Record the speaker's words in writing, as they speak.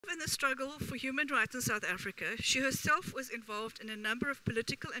In the struggle for human rights in South Africa, she herself was involved in a number of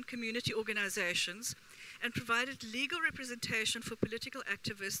political and community organizations and provided legal representation for political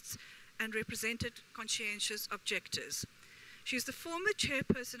activists and represented conscientious objectors. She is the former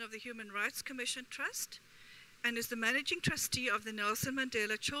chairperson of the Human Rights Commission Trust and is the managing trustee of the Nelson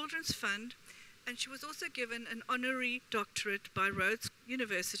Mandela Children's Fund, and she was also given an honorary doctorate by Rhodes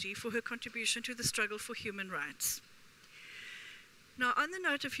University for her contribution to the struggle for human rights. Now, on the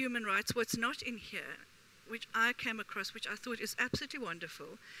note of human rights, what's not in here, which I came across, which I thought is absolutely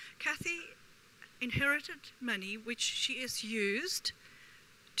wonderful, Kathy inherited money which she has used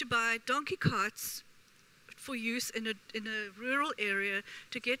to buy donkey carts for use in a rural area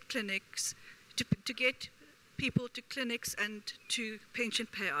to get clinics, to get people to clinics and to pension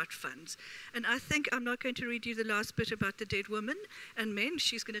payout funds. And I think, I'm not going to read you the last bit about the dead women and men,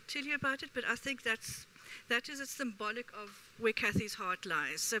 she's going to tell you about it, but I think that is a symbolic of where Kathy's heart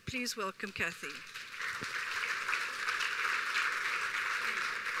lies. So please welcome Kathy.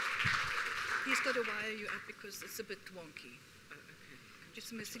 He's got to wire you up because it's a bit wonky. Oh, okay.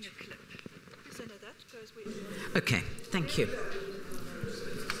 Just missing a clip. So no, that goes where you want. Okay, thank you.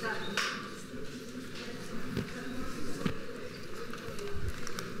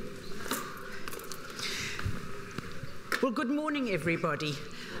 Well, good morning, everybody.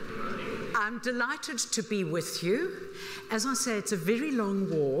 I'm delighted to be with you. As I say, it's a very long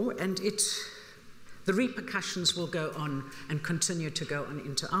war, and the repercussions will go on and continue to go on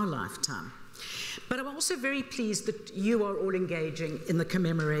into our lifetime. But I'm also very pleased that you are all engaging in the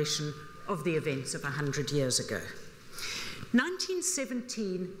commemoration of the events of 100 years ago.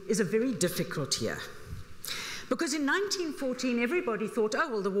 1917 is a very difficult year, because in 1914 everybody thought, oh,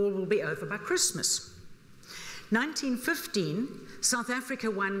 well, the war will be over by Christmas. 1915, South Africa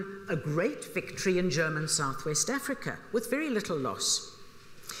won a great victory in German Southwest Africa with very little loss.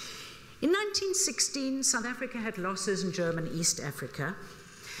 In 1916, South Africa had losses in German East Africa,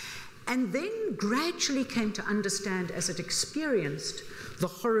 and then gradually came to understand, as it experienced, the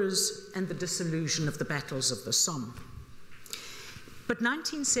horrors and the disillusion of the battles of the Somme. But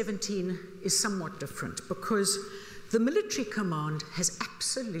 1917 is somewhat different, because the military command has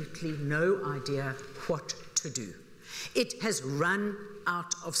absolutely no idea what to do. It has run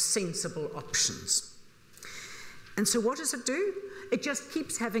out of sensible options. And so what does it do? It just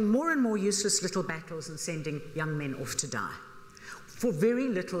keeps having more and more useless little battles and sending young men off to die for very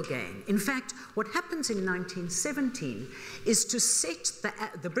little gain. In fact, what happens in 1917 is to set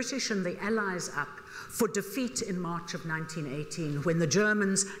the British and the Allies up for defeat in March of 1918, when the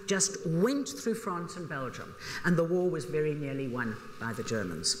Germans just went through France and Belgium, and the war was very nearly won by the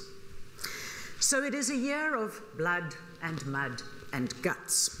Germans. So it is a year of blood and mud and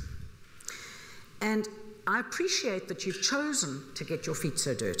guts. And I appreciate that you've chosen to get your feet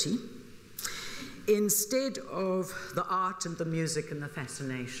so dirty instead of the art and the music and the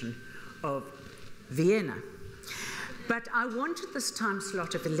fascination of Vienna. But I wanted this time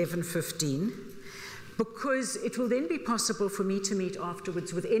slot of 11:15 because it will then be possible for me to meet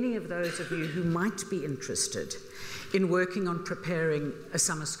afterwards with any of those of you who might be interested in working on preparing a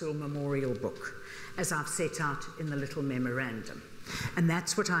summer school memorial book, as I've set out in the little memorandum. And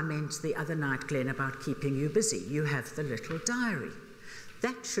that's what I meant the other night, Glenn, about keeping you busy. You have the little diary.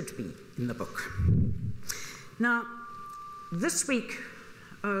 That should be in the book. Now, this week,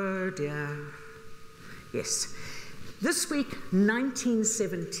 oh dear, yes, this week,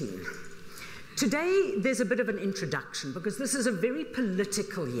 1917. Today, there's a bit of an introduction, because this is a very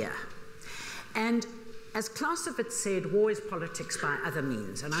political year. And as Clausewitz said, war is politics by other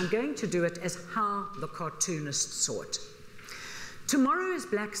means, and I'm going to do it as how the cartoonist saw it. Tomorrow is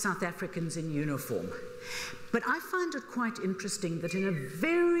Black South Africans in uniform, but I find it quite interesting that in a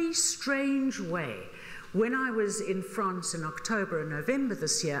very strange way, when I was in France in October and November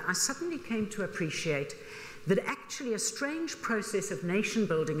this year, I suddenly came to appreciate that actually a strange process of nation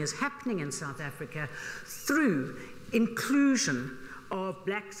building is happening in South Africa through inclusion of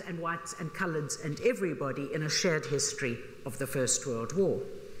blacks and whites and coloureds and everybody in a shared history of the First World War.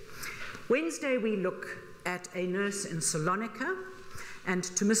 Wednesday we look at a nurse in Salonika, and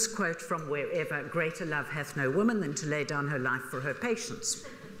to misquote from wherever, greater love hath no woman than to lay down her life for her patients.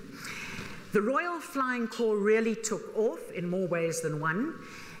 The Royal Flying Corps really took off in more ways than one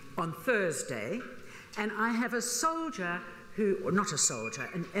on Thursday, and I have a soldier who, or not a soldier,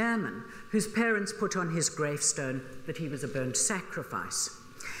 an airman, whose parents put on his gravestone that he was a burnt sacrifice.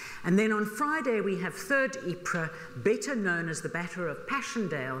 And then on Friday we have 3rd Ypres, better known as the Battle of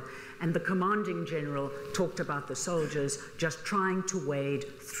Passchendaele, and the commanding general talked about the soldiers just trying to wade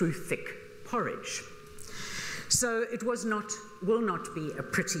through thick porridge. So it was not will not be a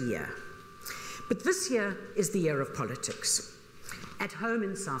pretty year. But this year is the year of politics. At home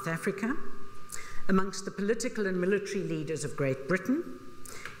in South Africa, amongst the political and military leaders of Great Britain,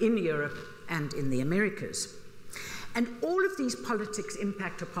 in Europe and in the Americas. And all of these politics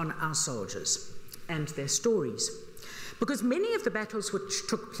impact upon our soldiers and their stories. Because many of the battles which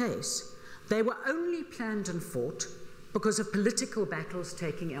took place, they were only planned and fought because of political battles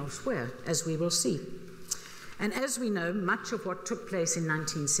taking elsewhere, as we will see. And as we know, much of what took place in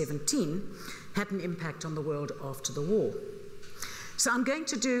 1917 had an impact on the world after the war. So I'm going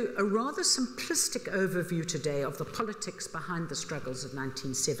to do a rather simplistic overview today of the politics behind the struggles of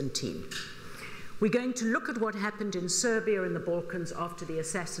 1917. We're going to look at what happened in Serbia and the Balkans after the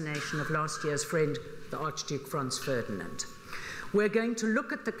assassination of last year's friend, the Archduke Franz Ferdinand. We're going to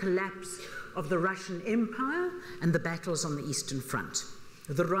look at the collapse of the Russian Empire and the battles on the Eastern Front,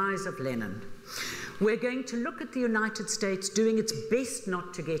 the rise of Lenin. We're going to look at the United States doing its best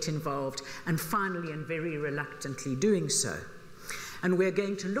not to get involved and finally and very reluctantly doing so. And we're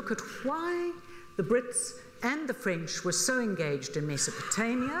going to look at why the Brits and the French were so engaged in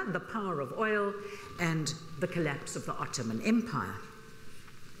Mesopotamia, the power of oil, and the collapse of the Ottoman Empire.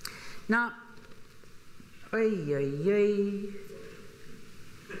 Now, we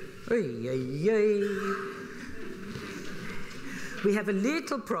have a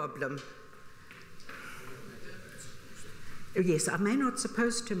little problem. Yes, I may not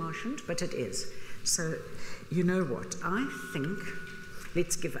supposed to, Marchand, but it is. So, you know what? I think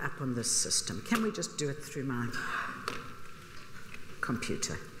let's give up on this system. Can we just do it through my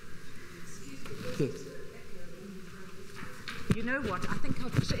computer? Yes. You know what? I think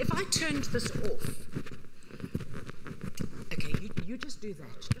so if I turned this off. Okay, you just do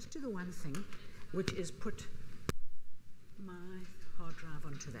that. Just do the one thing, which is put my hard drive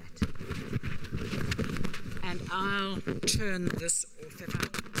onto that. And I'll turn this off if I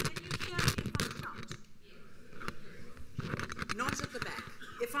want. Can you hear me if I shout? Not at the back.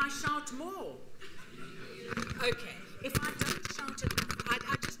 If I shout more. Okay. If I don't shout it,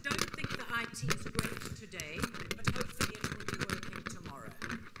 I just don't think the IT is great today, but hopefully it will be working tomorrow.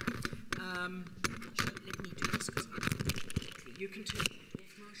 Let me do this because I'm quickly. You can turn it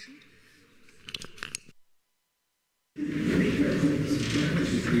off, Marchand.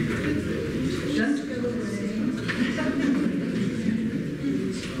 Don't go away.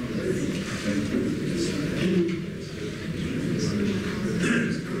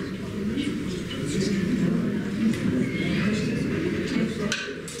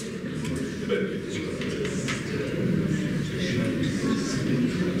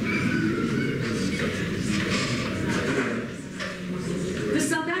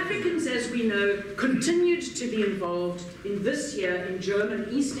 Continued to be involved in this year in German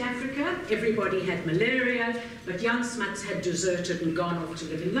East Africa. Everybody had malaria, but Jan Smuts had deserted and gone off to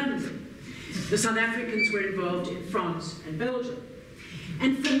live in London. The South Africans were involved in France and Belgium.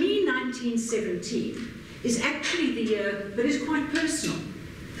 And for me, 1917 is actually the year that is quite personal.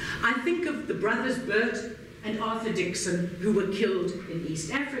 I think of the brothers Bert and Arthur Dixon who were killed in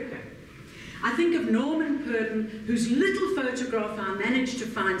East Africa. I think of Norman Purden, whose little photograph I managed to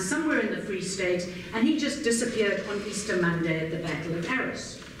find somewhere in the Free State, and he just disappeared on Easter Monday at the Battle of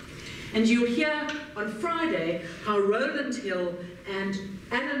Arras. And you'll hear on Friday how Roland Hill and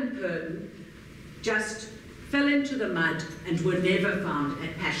Alan Purden just fell into the mud and were never found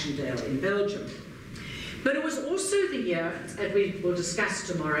at Passchendaele in Belgium. But it was also the year, as we will discuss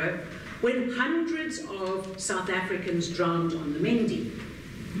tomorrow, when hundreds of South Africans drowned on the Mendi.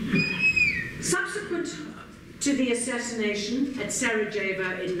 Subsequent to the assassination at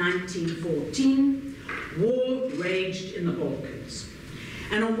Sarajevo in 1914, war raged in the Balkans.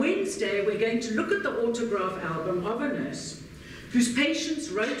 And on Wednesday, we're going to look at the autograph album of a nurse whose patients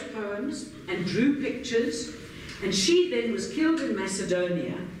wrote poems and drew pictures, and she then was killed in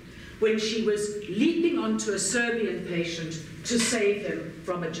Macedonia when she was leaping onto a Serbian patient to save him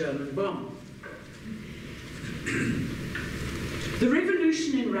from a German bomb. The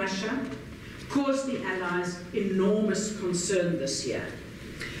revolution in Russia caused the Allies enormous concern this year.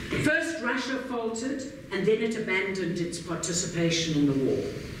 First, Russia faltered, and then it abandoned its participation in the war.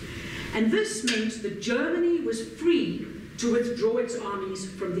 And this meant that Germany was free to withdraw its armies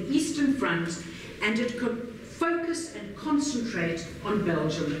from the Eastern Front, and it could focus and concentrate on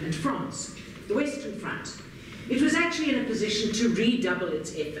Belgium and France, the Western Front. It was actually in a position to redouble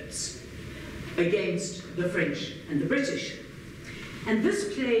its efforts against the French and the British. And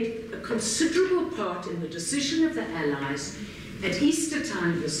this played a considerable part in the decision of the Allies at Easter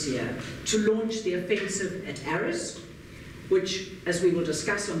time this year to launch the offensive at Arras, which, as we will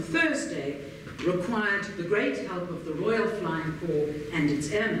discuss on Thursday, required the great help of the Royal Flying Corps and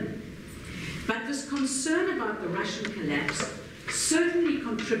its airmen. But this concern about the Russian collapse certainly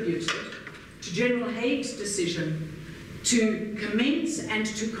contributed to General Haig's decision to commence and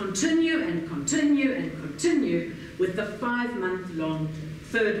to continue and continue and continue with the 5-month-long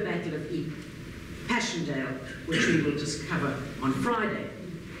Third Battle of Passchendaele, which we will discover on Friday.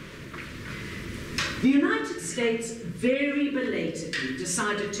 The United States very belatedly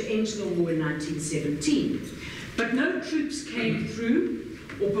decided to enter the war in 1917, but no troops came through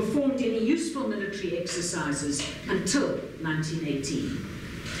or performed any useful military exercises until 1918.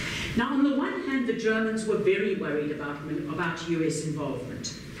 Now, on the one hand, the Germans were very worried about US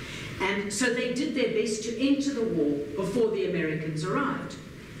involvement, and so they did their best to enter the war before the Americans arrived.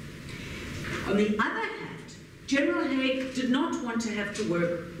 On the other hand, General Haig did not want to have to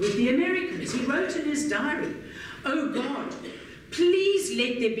work with the Americans. He wrote in his diary, "Oh God, please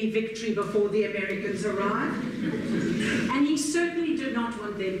let there be victory before the Americans arrive." And he certainly did not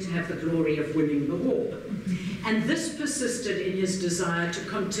want them to have the glory of winning the war. And this persisted in his desire to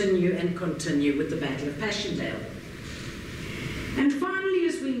continue and continue with the Battle of Passchendaele. And finally,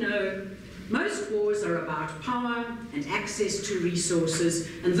 as we know, most wars are about power and access to resources,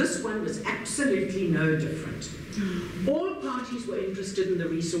 and this one was absolutely no different. All parties were interested in the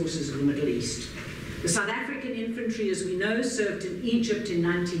resources of the Middle East. The South African infantry, as we know, served in Egypt in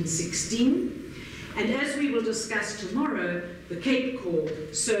 1916, and as we will discuss tomorrow, the Cape Corps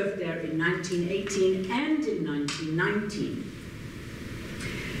served there in 1918 and in 1919.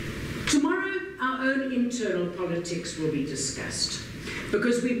 Tomorrow, our own internal politics will be discussed,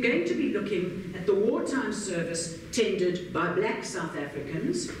 because we're going to be looking at the wartime service tendered by black South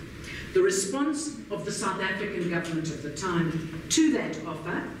Africans, the response of the South African government of the time to that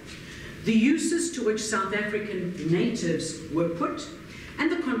offer, the uses to which South African natives were put,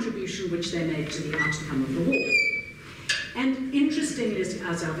 and the contribution which they made to the outcome of the war. And interestingly,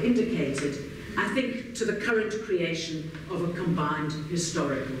 as I've indicated, I think to the current creation of a combined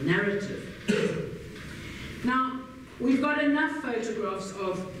historical narrative. Now, we've got enough photographs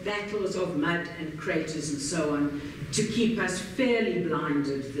of battles of mud and craters and so on to keep us fairly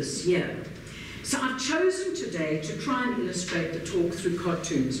blinded this year. So I've chosen today to try and illustrate the talk through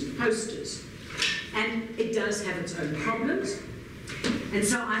cartoons and posters. And it does have its own problems. And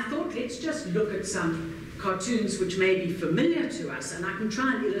so I thought, let's just look at some cartoons which may be familiar to us, and I can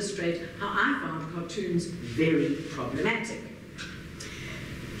try and illustrate how I found cartoons very problematic.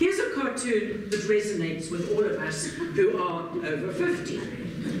 Here's a cartoon that resonates with all of us who are over 50.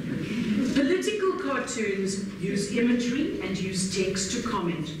 Political cartoons use imagery and use text to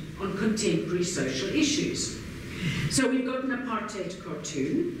comment on contemporary social issues. So we've got an apartheid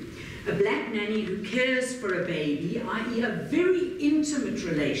cartoon, a black nanny who cares for a baby, i.e. a very intimate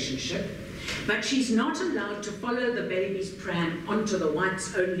relationship, but she's not allowed to follow the baby's pram onto the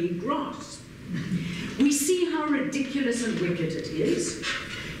whites-only grass. We see how ridiculous and wicked it is.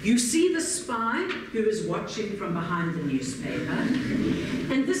 You see the spy who is watching from behind the newspaper,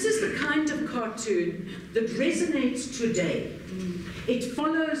 and this is the kind of cartoon that resonates today. It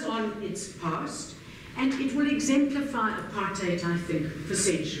follows on its past, and it will exemplify apartheid, I think, for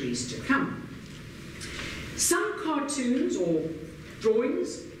centuries to come. Some cartoons or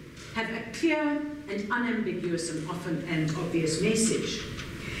drawings have a clear and unambiguous and often and obvious message.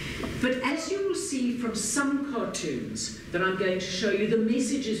 But as you will see from some cartoons that I'm going to show you, the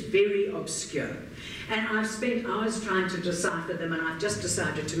message is very obscure. And I've spent hours trying to decipher them, and I've just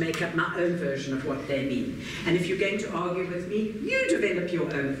decided to make up my own version of what they mean. And if you're going to argue with me, you develop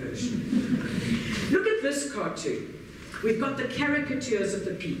your own version. Look at this cartoon. We've got the caricatures of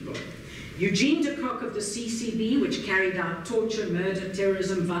the people. Eugene de Kock of the CCB, which carried out torture, murder,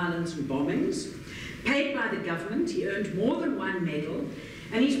 terrorism, violence, and bombings. Paid by the government, he earned more than one medal,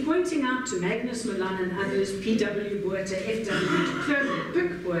 and he's pointing out to Magnus Milan and others, P.W. Botha, F.W. de Klerk, and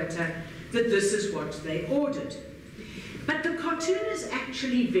Pik Botha, that this is what they ordered. But the cartoon is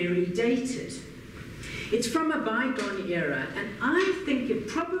actually very dated. It's from a bygone era, and I think it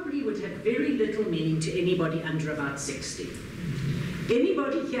probably would have very little meaning to anybody under about 60.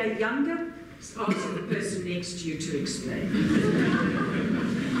 Anybody here younger? Ask the person next to you to explain.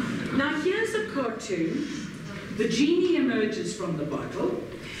 Now here's a cartoon. The genie emerges from the bottle.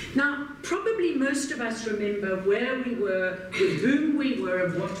 Now, probably most of us remember where we were, with whom we were,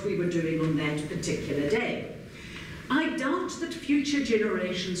 and what we were doing on that particular day. I doubt that future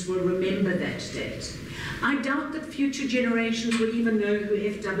generations will remember that date. I doubt that future generations will even know who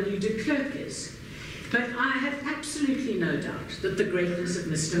F.W. de Klerk is. But I have absolutely no doubt that the greatness of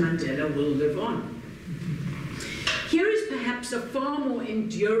Mr. Mandela will live on. Here is perhaps a far more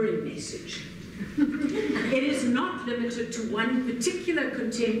enduring message It is not limited to one particular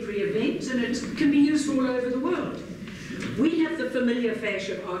contemporary event, and it can be used all over the world. We have the familiar face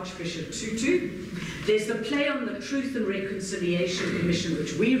of Archbishop Tutu. There's the play on the Truth and Reconciliation Commission,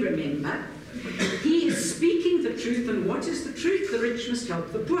 which we remember. He is speaking the truth, and what is the truth? The rich must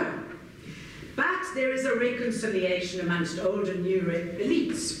help the poor. But there is a reconciliation amongst old and new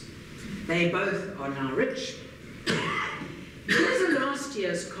elites. They both are now rich. Here's a last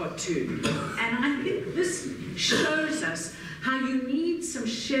year's cartoon, and I think this shows us how you need some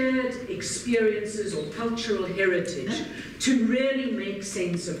shared experiences or cultural heritage to really make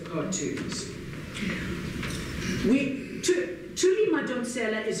sense of cartoons. Tuli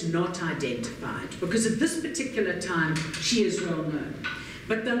Madonsela is not identified, because at this particular time she is well known.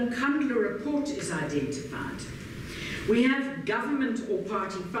 But the Nkandla report is identified. We have government or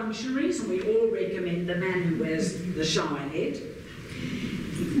party functionaries, and we all recommend the man who wears the shower head.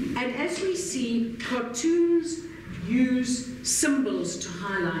 And as we see, cartoons use symbols to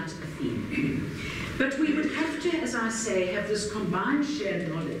highlight a theme. But we would have to, as I say, have this combined shared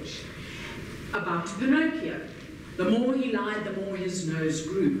knowledge about Pinocchio. The more he lied, the more his nose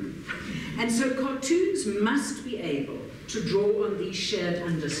grew. And so cartoons must be able to draw on these shared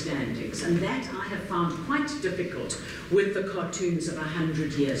understandings, and that I have found quite difficult with the cartoons of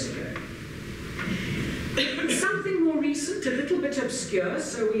 100 years ago. Something more recent, a little bit obscure,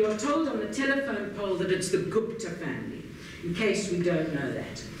 so we are told on the telephone poll that it's the Gupta family, in case we don't know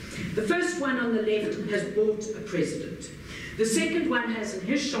that. The first one on the left has bought a president. The second one has in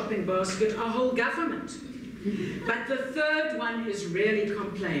his shopping basket a whole government. But the third one is really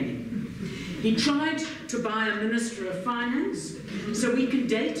complaining. He tried to buy a Minister of Finance, so we can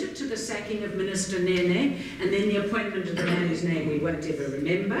date it to the sacking of Minister Nene, and then the appointment of the man whose name we won't ever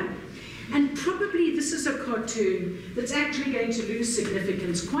remember. And probably this is a cartoon that's actually going to lose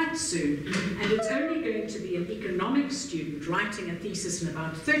significance quite soon, and it's only going to be an economics student writing a thesis in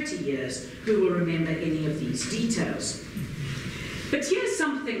about 30 years who will remember any of these details. But here's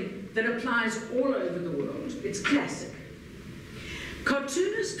something that applies all over the world. It's classic.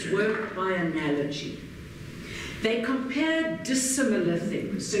 Cartoonists work by analogy. They compare dissimilar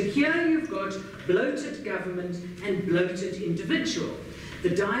things. So here you've got bloated government and bloated individual. The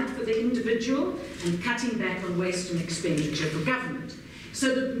diet for the individual and cutting back on waste and expenditure for government.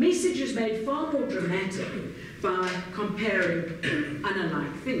 So the message is made far more dramatic by comparing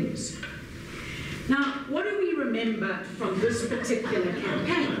unalike things. Now, what do we remember from this particular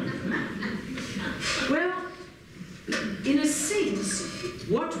campaign? Well, in a sense,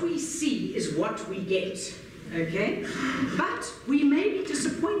 what we see is what we get, okay? But we may be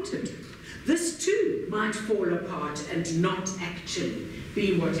disappointed. This too might fall apart and not actually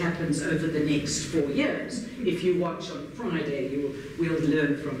be what happens over the next 4 years. If you watch on Friday, you will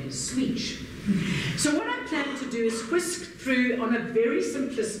learn from his speech. So what I plan to do is whisk through on a very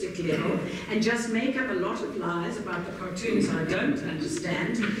simplistic level and just make up a lot of lies about the cartoons I don't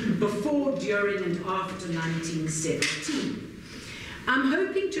understand before, during, and after 1917. I'm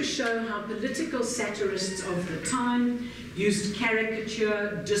hoping to show how political satirists of the time used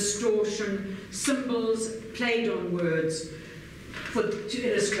caricature, distortion, symbols, played on words to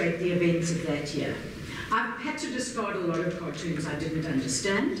illustrate the events of that year. I've had to discard a lot of cartoons I didn't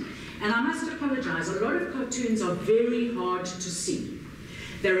understand, and I must apologize, a lot of cartoons are very hard to see.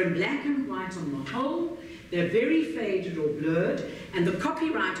 They're in black and white on the whole, they're very faded or blurred, and the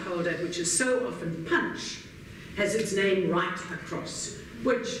copyright holder, which is so often Punch, has its name right across,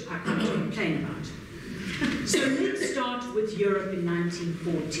 which I can't complain about. So let's start with Europe in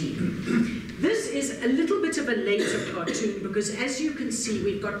 1914. This is a little bit of a later cartoon because, as you can see,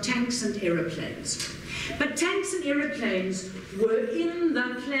 we've got tanks and aeroplanes. But tanks and aeroplanes were in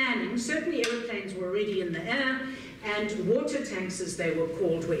the planning. Certainly aeroplanes were already in the air, and water tanks, as they were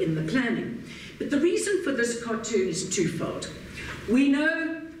called, were in the planning. But the reason for this cartoon is twofold. We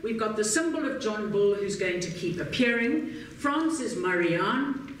know we've got the symbol of John Bull, who's going to keep appearing. France is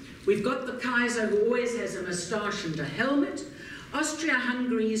Marianne. We've got the Kaiser, who always has a moustache and a helmet.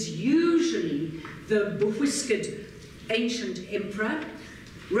 Austria-Hungary is usually the bewhiskered ancient emperor.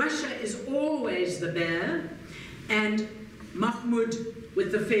 Russia is always the bear. And Mahmud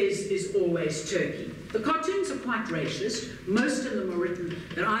with the fez is always Turkey. The cartoons are quite racist. Most of them are written,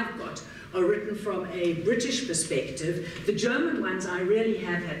 that I've got, are written from a British perspective. The German ones I really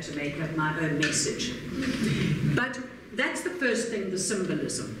have had to make up my own message. But that's the first thing, the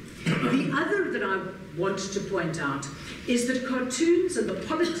symbolism. The other that I want to point out is that cartoons and the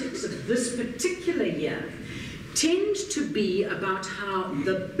politics of this particular year tend to be about how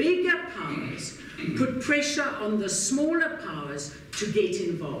the bigger powers put pressure on the smaller powers to get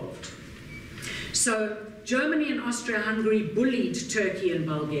involved. So Germany and Austria-Hungary bullied Turkey and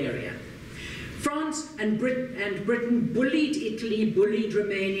Bulgaria. France and Britain bullied Italy, bullied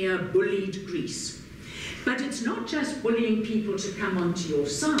Romania, bullied Greece. But it's not just bullying people to come onto your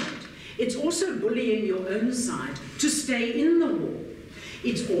side. It's also bullying your own side to stay in the war.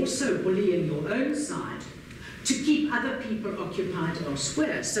 It's also bullying your own side to keep other people occupied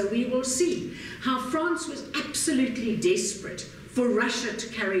elsewhere. So we will see how France was absolutely desperate for Russia to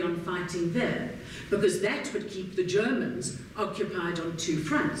carry on fighting there, because that would keep the Germans occupied on two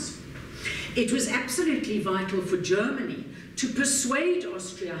fronts. It was absolutely vital for Germany to persuade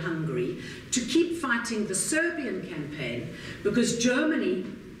Austria-Hungary to keep fighting the Serbian campaign, because Germany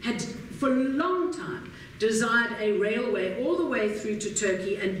had for a long time desired a railway all the way through to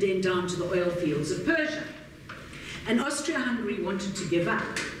Turkey and then down to the oil fields of Persia. And Austria-Hungary wanted to give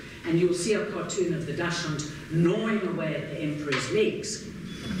up, and you'll see a cartoon of the Dachshund gnawing away at the emperor's legs.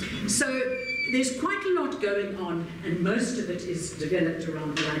 So there's quite a lot going on, and most of it is developed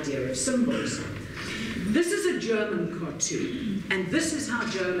around the idea of symbols. This is a German cartoon, and this is how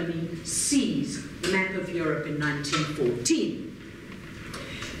Germany sees the map of Europe in 1914.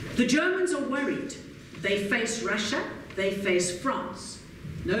 The Germans are worried. They face Russia, they face France.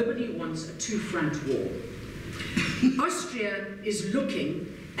 Nobody wants a two-front war. Austria is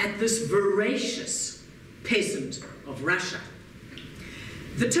looking at this voracious peasant of Russia.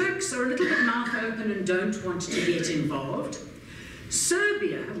 The Turks are a little bit mouth open and don't want to get involved.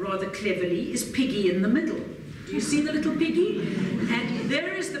 Serbia, rather cleverly, is piggy in the middle. Do you see the little piggy? And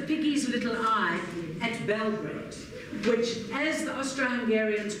there is the piggy's little eye at Belgrade, which, as the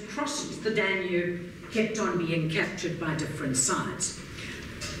Austro-Hungarians crossed the Danube, kept on being captured by different sides.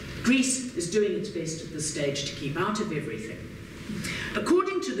 Greece is doing its best at this stage to keep out of everything.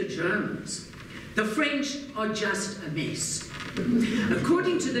 According to the Germans, the French are just a mess.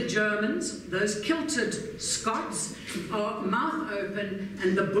 According to the Germans, those kilted Scots are mouth open,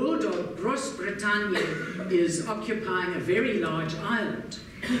 and the bulldog Großbritannien is occupying a very large island.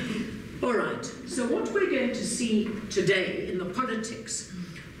 All right, so what we're going to see today in the politics,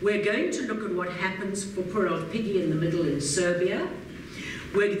 we're going to look at what happens for poor old Piggy in the middle in Serbia.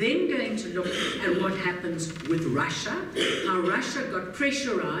 We're then going to look at what happens with Russia, how Russia got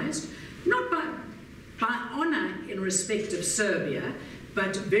pressurized, not by honor in respect of Serbia,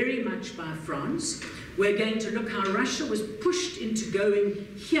 but very much by France. We're going to look how Russia was pushed into going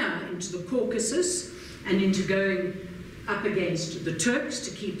here into the Caucasus and into going up against the Turks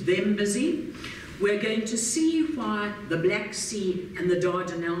to keep them busy. We're going to see why the Black Sea and the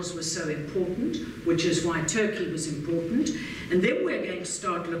Dardanelles were so important, which is why Turkey was important. And then we're going to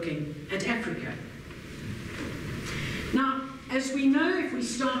start looking at Africa. Now, as we know, if we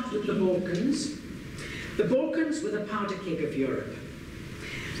start with the Balkans were the powder keg of Europe.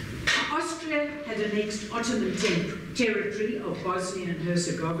 Austria had annexed Ottoman territory of Bosnia and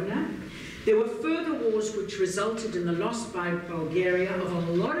Herzegovina. There were further wars which resulted in the loss by Bulgaria of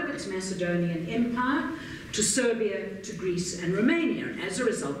a lot of its Macedonian empire to Serbia, to Greece and Romania. And as a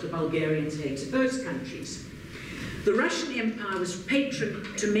result, the Bulgarians hated those countries. The Russian Empire was patron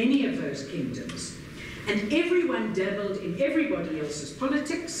to many of those kingdoms, and everyone dabbled in everybody else's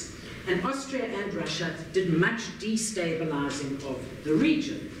politics, and Austria and Russia did much destabilizing of the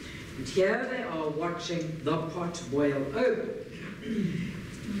region. And here they are watching the pot boil over.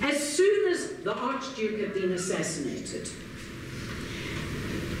 As soon as the Archduke had been assassinated,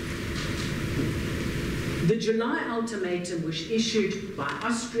 the July ultimatum was issued by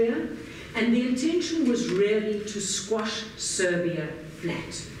Austria, and the intention was really to squash Serbia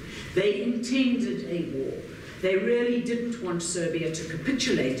flat. They intended a war. They really didn't want Serbia to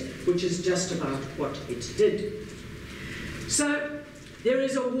capitulate, which is just about what it did. So there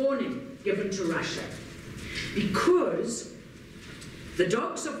is a warning given to Russia, because the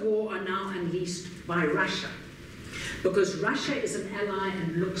dogs of war are now unleashed by Russia, because Russia is an ally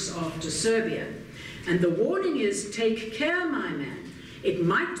and looks after Serbia. And the warning is, take care, my man. It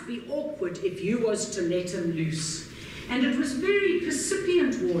might be awkward if you was to let him loose. And it was a very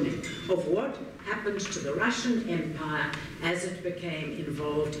percipient warning of what happened to the Russian Empire as it became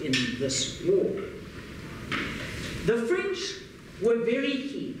involved in this war. The French were very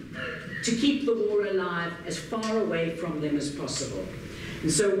keen to keep the war alive as far away from them as possible.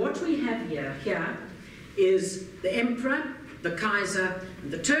 And so what we have here is the Emperor, the Kaiser,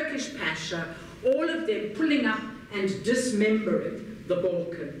 and the Turkish Pasha, all of them pulling up and dismembering the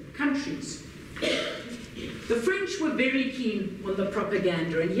Balkan countries. The French were very keen on the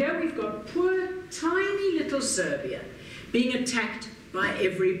propaganda, and here we've got poor, tiny little Serbia being attacked by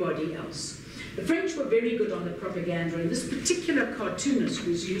everybody else. The French were very good on the propaganda, and this particular cartoonist,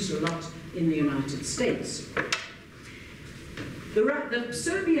 who's used a lot in the United States. The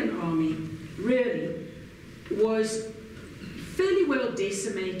Serbian army really was fairly well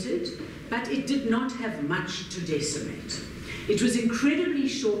decimated, but it did not have much to decimate. It was incredibly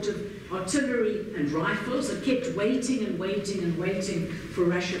short of artillery and rifles. It kept waiting and waiting and waiting for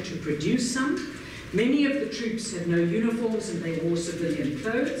Russia to produce some. Many of the troops had no uniforms and they wore civilian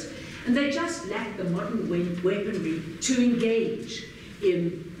clothes, and they just lacked the modern weaponry to engage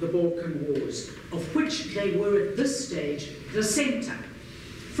in the Balkan Wars, of which they were at this stage the centre.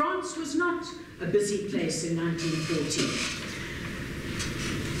 France was not a busy place in 1914.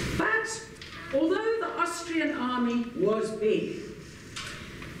 But although the Austrian army was big,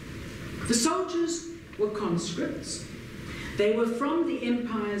 the soldiers were conscripts. They were from the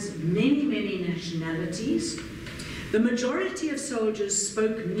empire's many, many nationalities. The majority of soldiers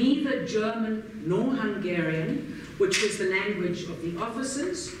spoke neither German nor Hungarian, which was the language of the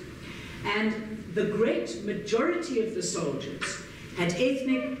officers, and the great majority of the soldiers had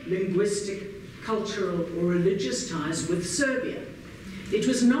ethnic, linguistic, cultural, or religious ties with Serbia. It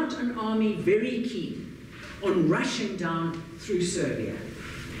was not an army very keen on rushing down through Serbia.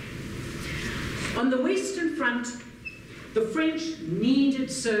 On the Western Front, the French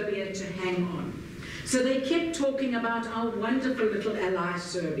needed Serbia to hang on. So they kept talking about our wonderful little ally,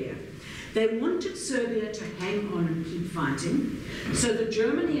 Serbia. They wanted Serbia to hang on and keep fighting, so that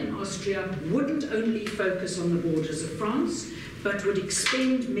Germany and Austria wouldn't only focus on the borders of France, but would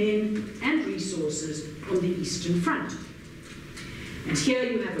expend men and resources on the Eastern Front. And here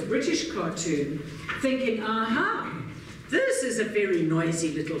you have a British cartoon thinking, aha, this is a very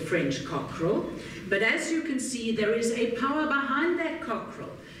noisy little French cockerel, but as you can see, there is a power behind that cockerel.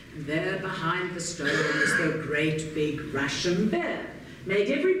 And there behind the stone is the great big Russian bear. Made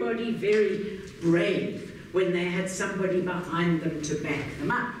everybody very brave when they had somebody behind them to back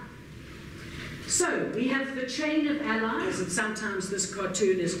them up. So we have the chain of allies, and sometimes this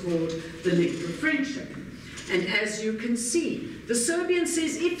cartoon is called the link of friendship. And as you can see, the Serbian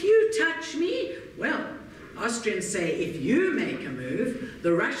says, if you touch me, well, Austrians say, if you make a move.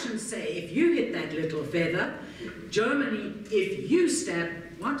 The Russians say, if you hit that little feather. Germany, if you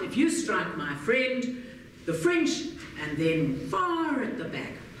if you strike my friend. The French, and then far at the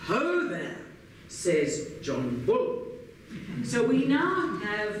back, ho there, says John Bull. So we now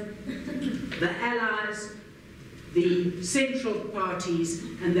have the Allies, the Central Parties,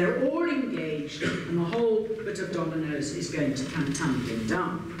 and they're all engaged, and the whole bit of dominoes is going to come tumbling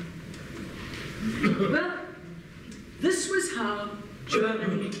down. Well, this was how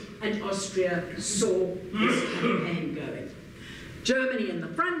Germany and Austria saw this campaign going. Germany in the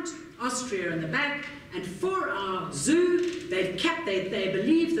front, Austria in the back, and for our zoo, they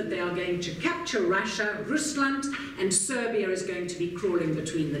believe that they are going to capture Russia, Rusland, and Serbia is going to be crawling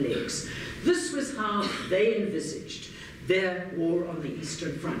between the legs. This was how they envisaged their war on the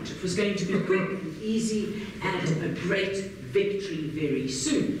Eastern Front. It was going to be quick and easy and a great victory very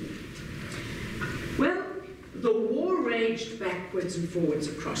soon. Well, the war raged backwards and forwards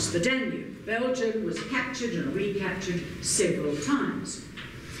across the Danube. Belgium was captured and recaptured several times.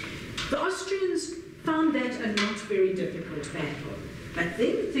 The Austrians found that a not very difficult battle, but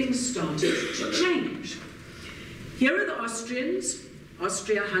then things started to change. Here are the Austrians,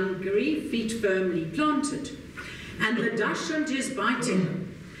 Austria-Hungary, feet firmly planted, and the Dachshund is biting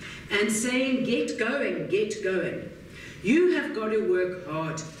them and saying, get going, get going. You have got to work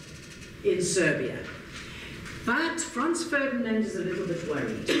hard in Serbia. But Franz Ferdinand is a little bit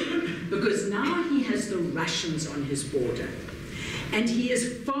worried because now he has the Russians on his border. And he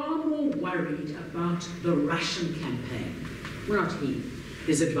is far more worried about the Russian campaign. Well, not he,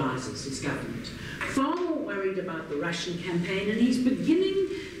 his advisors, his government. Far more worried about the Russian campaign, and he's beginning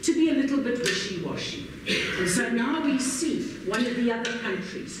to be a little bit wishy-washy. And so now we see one of the other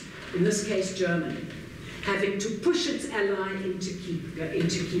countries, in this case Germany, having to push its ally into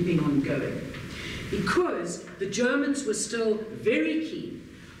keeping on going. Because the Germans were still very keen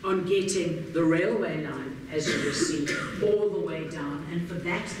on getting the railway line, as you will see, all the way down, and for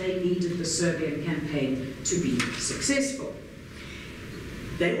that they needed the Serbian campaign to be successful.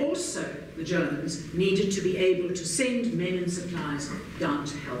 They also, the Germans, needed to be able to send men and supplies down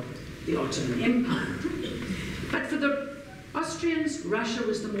to help the Ottoman Empire. But for the Austrians, Russia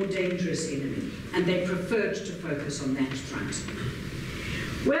was the more dangerous enemy, and they preferred to focus on that front.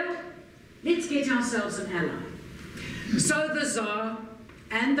 Well, let's get ourselves an ally. So the Tsar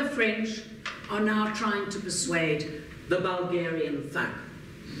and the French are now trying to persuade the Bulgarian thug.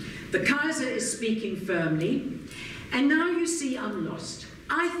 The Kaiser is speaking firmly, and now you see I'm lost.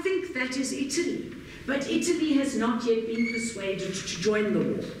 I think that is Italy, but Italy has not yet been persuaded to join the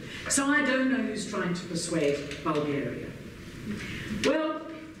war. So I don't know who's trying to persuade Bulgaria. Well,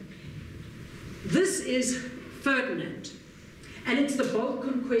 this is Ferdinand, and it's the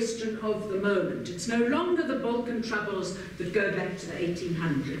Balkan question of the moment. It's no longer the Balkan troubles that go back to the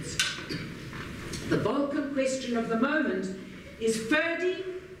 1800s. The Balkan question of the moment is, Ferdy,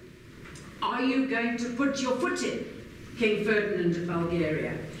 are you going to put your foot in, King Ferdinand of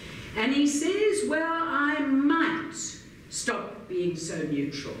Bulgaria? And he says, well, I might stop being so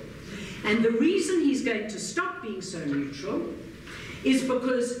neutral. And the reason he's going to stop being so neutral is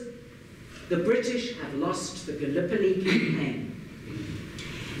because the British have lost the Gallipoli campaign.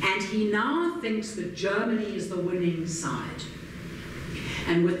 And he now thinks that Germany is the winning side.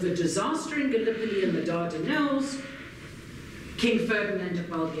 And with the disaster in Gallipoli and the Dardanelles, King Ferdinand of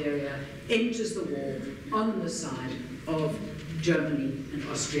Bulgaria enters the war on the side of Germany and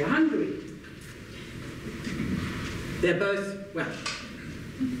Austria-Hungary. They're both, well,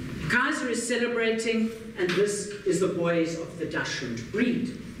 Kaiser is celebrating, and this is the boys of the Dachshund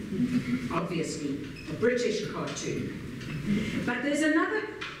breed. Obviously, a British cartoon. But there's another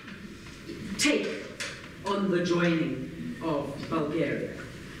take on the joining of Bulgaria.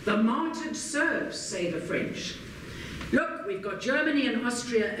 The martyred Serbs, say the French. Look, we've got Germany and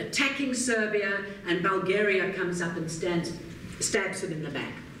Austria attacking Serbia, and Bulgaria comes up and stabs them in the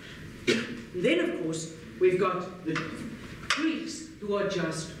back. Then, of course, we've got the Greeks who are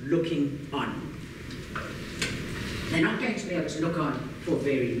just looking on. They're not going to be able to look on for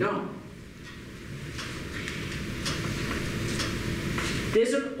very long.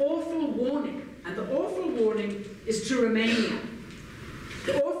 There's an awful warning, and the awful warning is to Romania.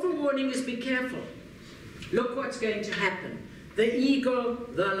 The awful warning is, be careful. Look what's going to happen. The eagle,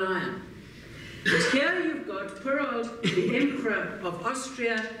 the lion. And here you've got poor old the Emperor of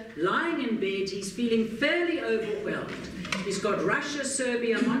Austria lying in bed. He's feeling fairly overwhelmed. He's got Russia,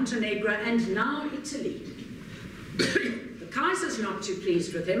 Serbia, Montenegro, and now Italy. The Kaiser's not too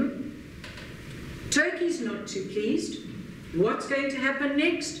pleased with him. Turkey's not too pleased. What's going to happen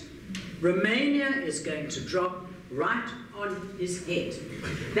next? Romania is going to drop right on his head.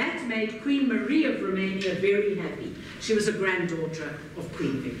 That made Queen Marie of Romania very happy. She was a granddaughter of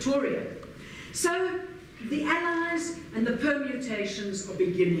Queen Victoria. So the allies and the permutations are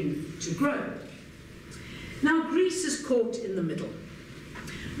beginning to grow. Now Greece is caught in the middle.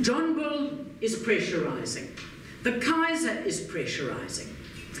 John Bull is pressurizing. The Kaiser is pressurizing.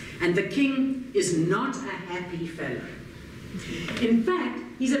 And the king is not a happy fellow. In fact,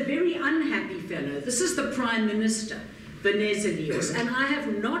 he's a very unhappy fellow. This is the Prime Minister, Venizelos, and I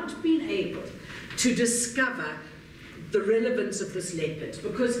have not been able to discover the relevance of this leopard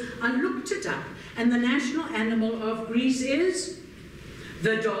because I looked it up, and the national animal of Greece is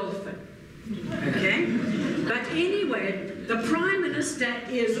the dolphin. Okay? But anyway, the Prime Minister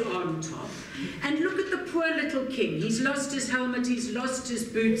is on top. And look at the poor little king. He's lost his helmet, he's lost his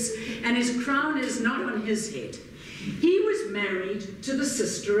boots, and his crown is not on his head. He was married to the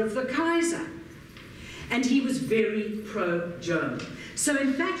sister of the Kaiser, and he was very pro-German. So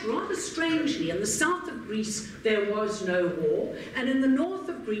in fact, rather strangely, in the south of Greece, there was no war, and in the north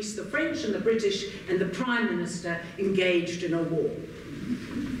of Greece, the French and the British and the Prime Minister engaged in a war.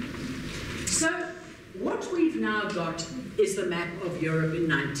 So what we've now got is the map of Europe in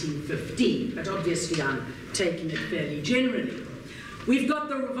 1915, but obviously I'm taking it fairly generally. We've got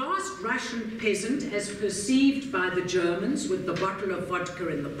the vast Russian peasant as perceived by the Germans with the bottle of vodka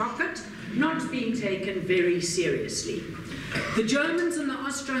in the pocket, not being taken very seriously. The Germans and the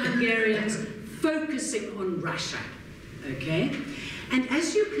Austro-Hungarians focusing on Russia, okay? And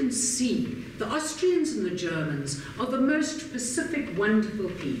as you can see, the Austrians and the Germans are the most pacific, wonderful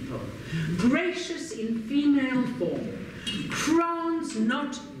people, gracious in female form, crowns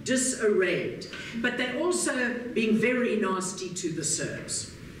not disarrayed, but they're also being very nasty to the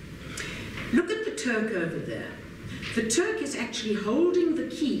Serbs. Look at the Turk over there. The Turk is actually holding the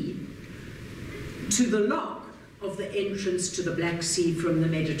key to the lock of the entrance to the Black Sea from the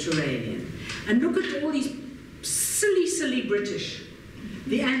Mediterranean. And look at all these silly, silly British,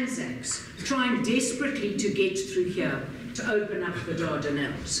 the Anzacs, trying desperately to get through here to open up the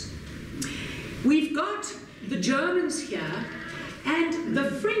Dardanelles. We've got the Germans here, and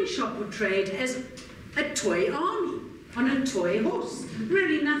the French are portrayed as a toy army on a toy horse.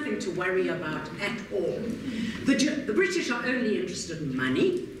 Really nothing to worry about at all. The British are only interested in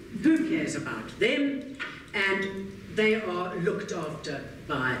money. Who cares about them? And they are looked after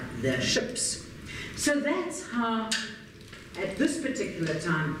by their ships. So that's how, at this particular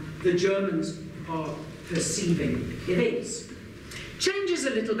time, the Germans are perceiving events. Changes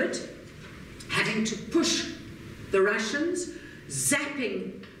a little bit, having to push the Russians,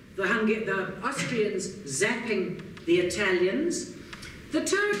 zapping the Austrians zapping the Italians. The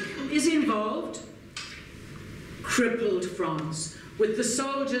Turk is involved, crippled France, with the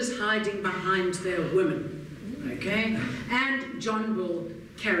soldiers hiding behind their women, okay? And John Bull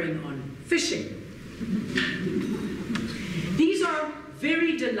carrying on fishing. These are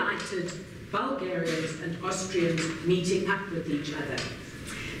very delighted Bulgarians and Austrians meeting up with each other.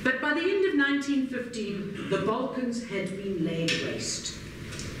 But by the end of 1915, the Balkans had been laid waste.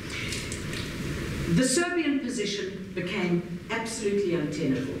 The Serbian position became absolutely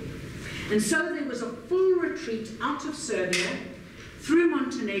untenable. And so there was a full retreat out of Serbia, through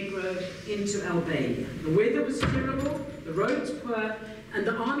Montenegro into Albania. The weather was terrible, the roads poor, and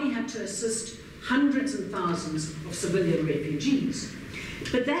the army had to assist hundreds and thousands of civilian refugees.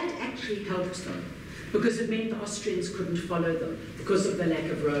 But that actually helped them, because it meant the Austrians couldn't follow them because of the lack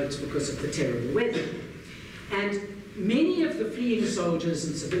of roads, because of the terrible weather. And many of the fleeing soldiers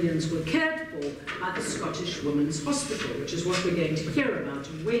and civilians were cared for by the Scottish Women's Hospital, which is what we're going to hear about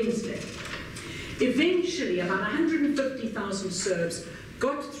on Wednesday. Eventually, about 150,000 Serbs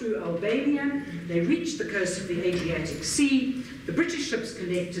got through Albania. They reached the coast of the Adriatic Sea. The British ships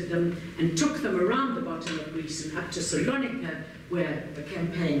collected them and took them around the bottom of Greece and up to Salonika, where the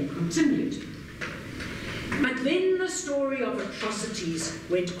campaign continued. But then the story of atrocities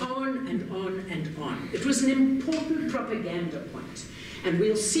went on and on and on. It was an important propaganda point, and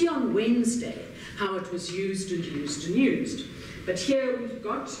we'll see on Wednesday how it was used and used and used. But here we've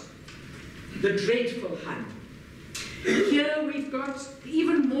got the dreadful Hun. Here we've got the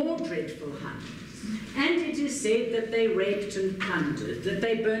even more dreadful Hun. And it is said that they raped and plundered, that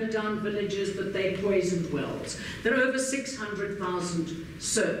they burnt down villages, that they poisoned wells, that over 600,000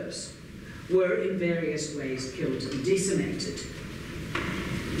 Serbs were in various ways killed and decimated.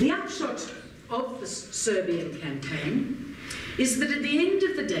 The upshot of the Serbian campaign is that at the end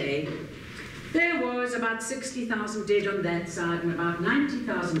of the day, there was about 60,000 dead on that side and about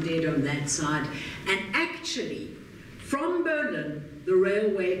 90,000 dead on that side, and actually, from Berlin, the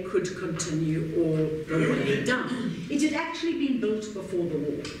railway could continue all the way down. It had actually been built before the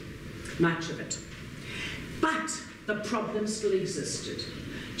war, much of it. But the problem still existed.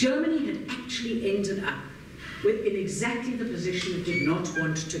 Germany had actually ended up in exactly the position it did not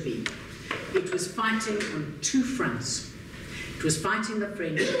want to be. It was fighting on two fronts. It was fighting the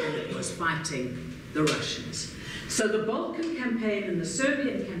French and it was fighting the Russians. So the Balkan campaign and the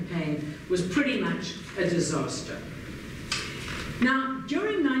Serbian campaign was pretty much a disaster. Now,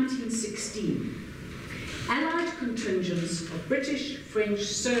 during 1916, Allied contingents of British, French,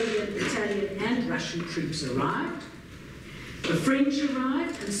 Serbian, Italian, and Russian troops arrived. The French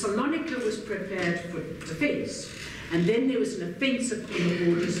arrived, and Salonika was prepared for defense. And then there was an offensive on the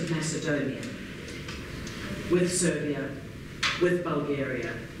borders of Macedonia, with Serbia, with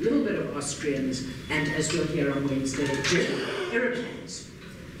Bulgaria, a little bit of Austrians, and as we'll hear on Wednesday, German aeroplanes.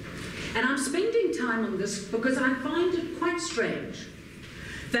 And I'm spending time on this because I find it quite strange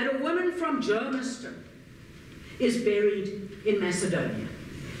that a woman from Germiston is buried in Macedonia,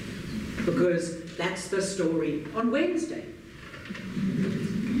 because that's the story on Wednesday.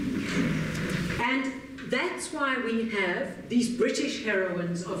 And that's why we have these British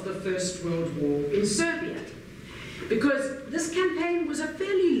heroines of the First World War in Serbia, because this campaign was a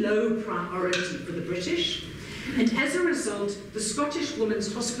fairly low priority for the British. And as a result, the Scottish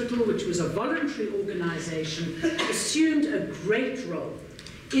Women's Hospital, which was a voluntary organisation, assumed a great role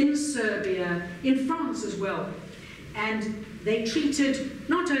in Serbia, in France as well. And they treated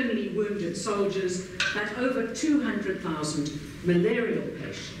not only wounded soldiers, but over 200,000 malarial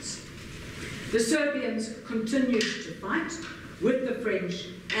patients. The Serbians continued to fight with the French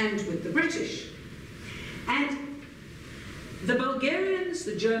and with the British. And the Bulgarians,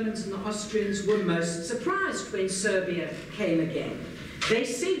 the Germans, and the Austrians were most surprised when Serbia came again. They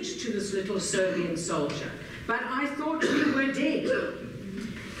said to this little Serbian soldier, "But I thought you were dead."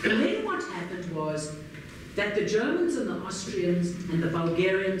 And then what happened was that the Germans and the Austrians and the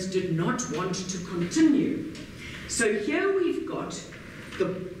Bulgarians did not want to continue. So here we've got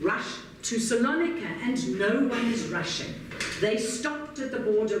the rush to Salonika, and no one is rushing. They stopped at the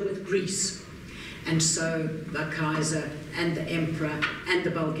border with Greece. And so the Kaiser and the Emperor and the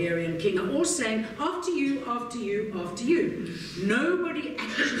Bulgarian king are all saying, "After you, after you, after you." Nobody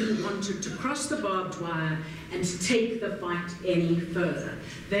actually wanted to cross the barbed wire and take the fight any further.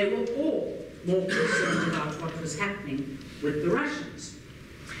 They were all more concerned about what was happening with the Russians.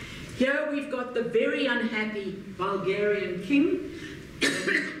 Here we've got the very unhappy Bulgarian king.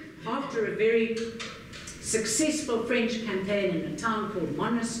 After a very successful French campaign in a town called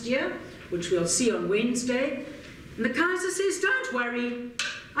Monastir, which we'll see on Wednesday. And the Kaiser says, "Don't worry,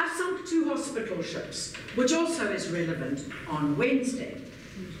 I've sunk 2 hospital ships, which also is relevant on Wednesday.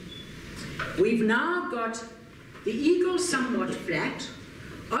 We've now got the eagle somewhat flat.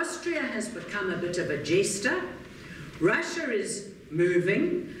 Austria has become a bit of a jester. Russia is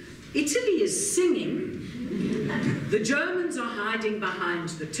moving. Italy is singing. The Germans are hiding behind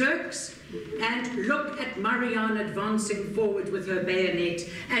the Turks. And look at Marianne advancing forward with her bayonet.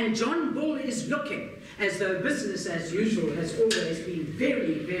 And John Bull is looking as though business as usual has always been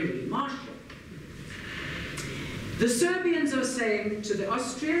very, very martial. The Serbians are saying to the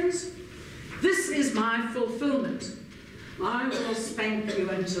Austrians, this is my fulfillment. I will spank you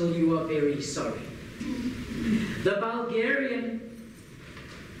until you are very sorry. The Bulgarian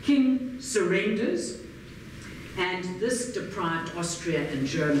king surrenders, and this deprived Austria and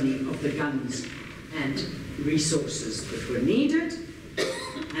Germany of the guns and resources that were needed.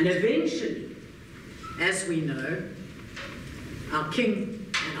 And eventually, as we know, our king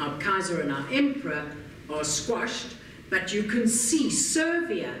and our Kaiser and our emperor are squashed, but you can see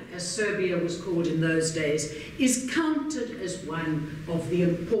Serbia, as Serbia was called in those days, is counted as one of the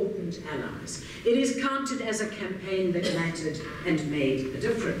important allies. It is counted as a campaign that mattered and made a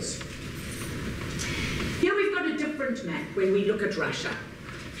difference. Here we've got a different map when we look at Russia.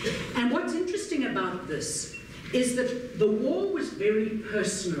 And what's interesting about this is that the war was very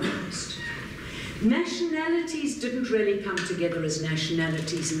personalized. Nationalities didn't really come together as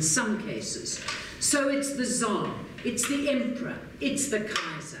nationalities in some cases. So it's the Tsar, it's the Emperor, it's the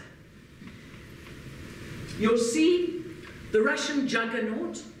Kaiser. You'll see the Russian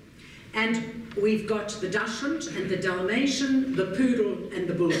juggernaut, and we've got the Dachshund and the Dalmatian, the Poodle and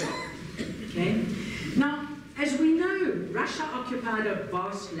the Bulldog. Okay? Now, as we know, Russia occupied a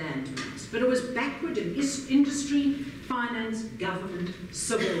vast landmass, but it was backward in industry, finance, government,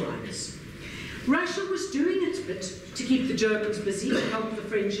 civil rights. Russia was doing its bit to keep the Germans busy, to help the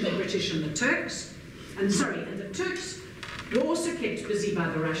French and the British and the Turks. And the Turks were also kept busy by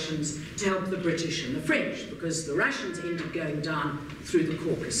the Russians to help the British and the French, because the Russians ended going down through the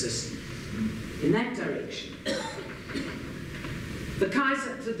Caucasus in that direction. The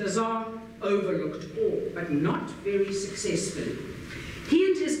Kaiser, the Tsar, overlooked all, but not very successfully. He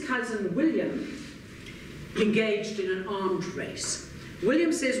and his cousin William engaged in an armed race.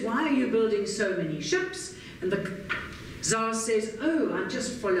 William says, why are you building so many ships? And the Tsar says, oh, I'm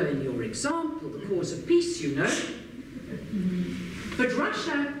just following your example, the cause of peace, you know. But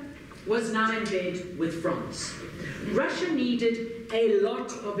Russia was now in bed with France. Russia needed a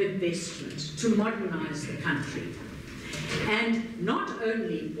lot of investment to modernize the country. And not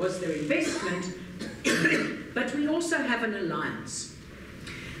only was there investment, but we also have an alliance.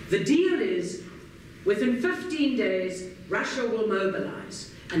 The deal is, within 15 days, Russia will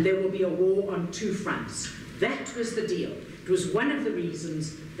mobilize, and there will be a war on 2 fronts. That was the deal. It was one of the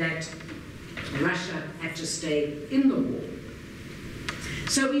reasons that Russia had to stay in the war.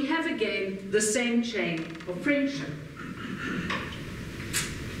 So we have again the same chain of friendship.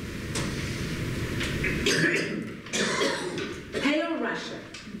 Hail Russia.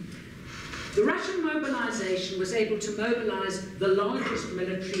 The Russian mobilization was able to mobilize the largest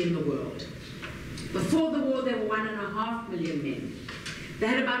military in the world. Before the war, there were 1.5 million men. They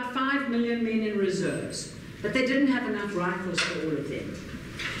had about 5 million men in reserves, but they didn't have enough rifles for all of them.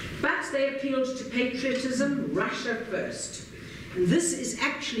 But they appealed to patriotism, Russia first. And this is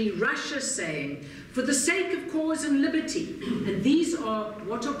actually Russia saying, for the sake of cause and liberty, and these are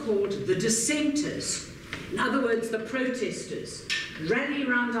what are called the dissenters, in other words, the protesters, rally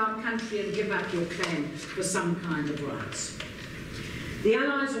around our country and give up your claim for some kind of rights. The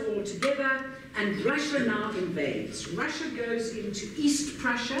Allies are all together, and Russia now invades. Russia goes into East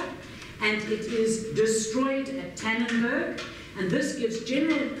Prussia, and it is destroyed at Tannenberg, and this gives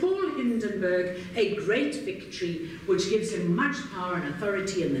General Paul Hindenburg a great victory, which gives him much power and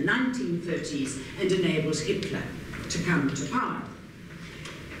authority in the 1930s and enables Hitler to come to power.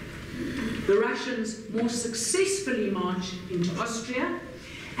 The Russians more successfully march into Austria,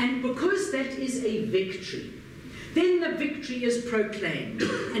 and because that is a victory, then the victory is proclaimed.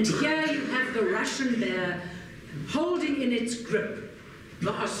 And here you have the Russian bear holding in its grip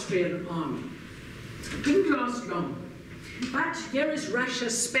the Austrian army. It didn't last long. But here is Russia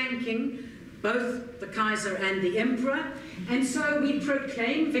spanking both the Kaiser and the Emperor, and so we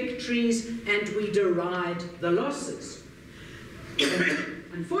proclaim victories and we deride the losses.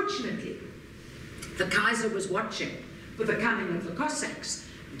 Unfortunately, the Kaiser was watching for the coming of the Cossacks,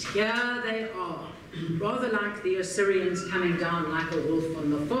 and here they are, rather like the Assyrians coming down like a wolf on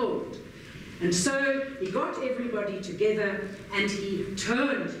the fold. And so he got everybody together and he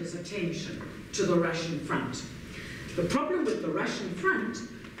turned his attention to the Russian front. The problem with the Russian front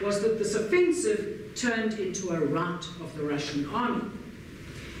was that this offensive turned into a rout of the Russian army.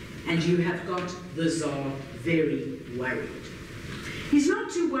 And you have got the Tsar very worried. He's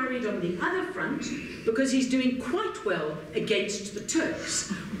not too worried on the other front because he's doing quite well against the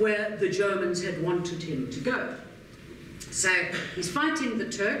Turks, where the Germans had wanted him to go. So he's fighting the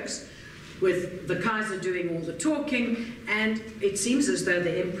Turks with the Kaiser doing all the talking, and it seems as though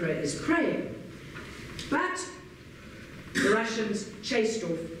the Emperor is praying. But the Russians chased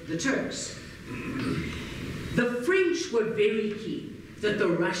off the Turks. The French were very keen that the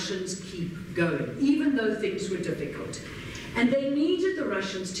Russians keep going, even though things were difficult. And they needed the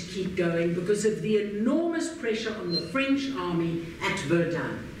Russians to keep going because of the enormous pressure on the French army at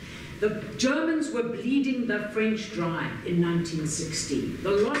Verdun. The Germans were bleeding the French dry in 1916.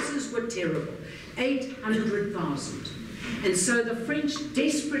 The losses were terrible, 800,000. And so the French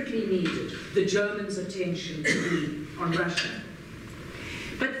desperately needed the Germans' attention to be on Russia.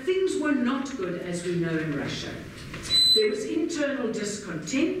 But things were not good, as we know, in Russia. There was internal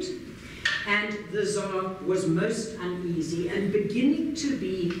discontent, and the Tsar was most uneasy and beginning to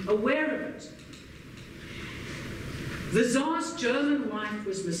be aware of it. The Tsar's German wife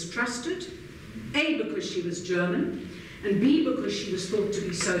was mistrusted, A, because she was German, and B, because she was thought to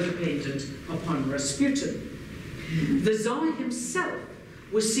be so dependent upon Rasputin. The Tsar himself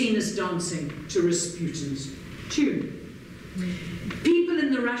was seen as dancing to Rasputin's tune. People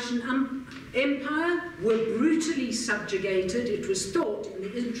in the Russian Empire were brutally subjugated, it was thought, in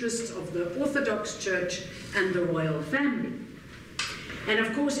the interests of the Orthodox Church and the royal family. And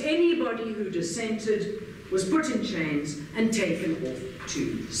of course, anybody who dissented was put in chains and taken off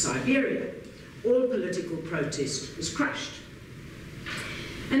to Siberia. All political protest was crushed.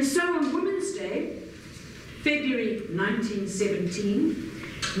 And so on Women's Day, February 1917,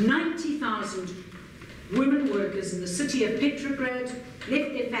 90,000 women workers in the city of Petrograd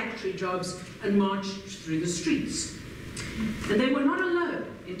left their factory jobs and marched through the streets. And they were not alone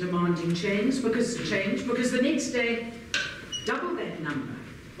in demanding change because the next day, double that number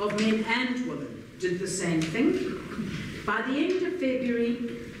of men and women did the same thing. By the end of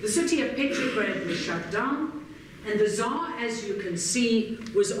February, the city of Petrograd was shut down, and the Tsar, as you can see,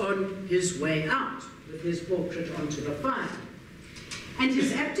 was on his way out with his portrait onto the fire. And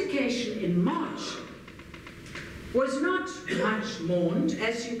his abdication in March was not much mourned.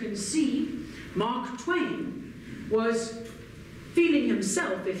 As you can see, Mark Twain was feeling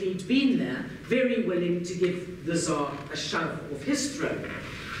himself, if he'd been there, very willing to give the Tsar a shove off his throne.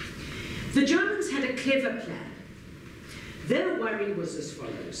 The Germans had a clever plan. Their worry was as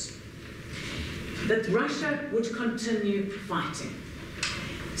follows: that Russia would continue fighting.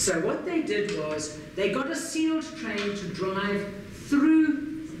 So what they did was they got a sealed train to drive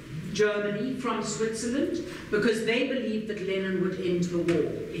through Germany from Switzerland because they believed that Lenin would end the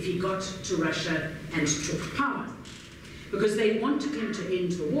war if he got to Russia and took power. Because they wanted him to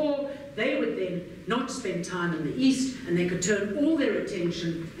end the war, they would then not spend time in the East, and they could turn all their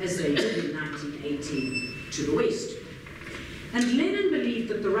attention, as they did in 1918, to the West. And Lenin believed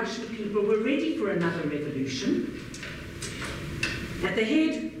that the Russian people were ready for another revolution. At the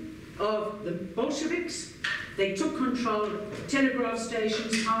head of the Bolsheviks, they took control of telegraph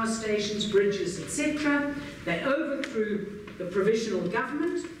stations, power stations, bridges, etc. They overthrew the provisional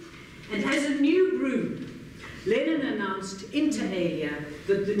government, and as a new broom, Lenin announced inter alia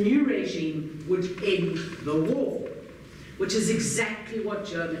that the new regime would end the war, which is exactly what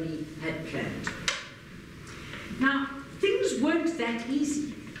Germany had planned. Now, things weren't that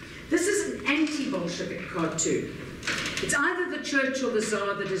easy. This is an anti-Bolshevik cartoon. It's either the Church or the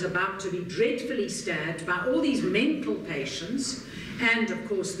Tsar that is about to be dreadfully stabbed by all these mental patients, and of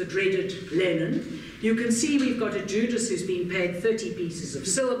course the dreaded Lenin. You can see we've got a Judas who's been paid 30 pieces of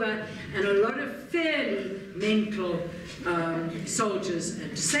silver, and a lot of fairly mental soldiers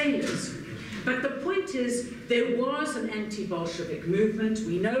and sailors. But the point is, there was an anti-Bolshevik movement.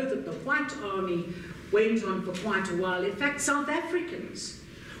 We know that the White Army went on for quite a while. In fact, South Africans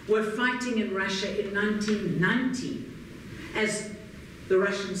were fighting in Russia in 1919 as the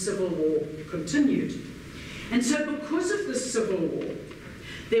Russian Civil War continued. And so because of the Civil War,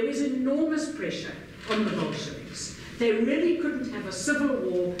 there was enormous pressure on the Bolsheviks. They really couldn't have a civil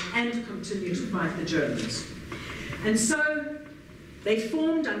war and continue to fight the Germans. And so they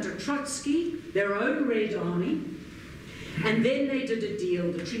formed under Trotsky their own Red Army, and then they did a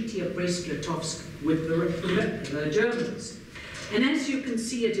deal, the Treaty of Brest-Litovsk, with the Germans. And as you can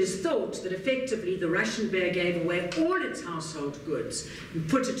see, it is thought that effectively the Russian bear gave away all its household goods and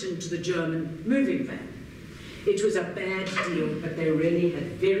put it into the German moving van. It was a bad deal, but they really had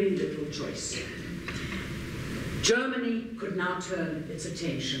very little choice. Germany could now turn its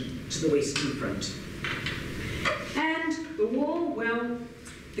attention to the Western Front. And the war, well,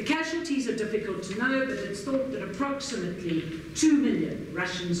 the casualties are difficult to know, but it's thought that approximately 2 million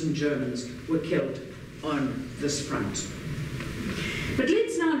Russians and Germans were killed on this front. But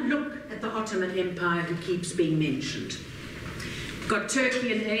let's now look at the Ottoman Empire, who keeps being mentioned. We've got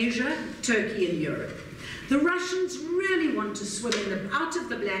Turkey in Asia, Turkey in Europe. The Russians really want to swim them out of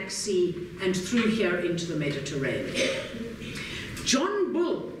the Black Sea and through here into the Mediterranean. John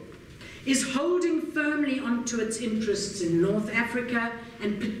Bull is holding firmly onto its interests in North Africa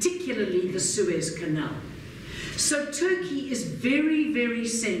and particularly the Suez Canal. So Turkey is very, very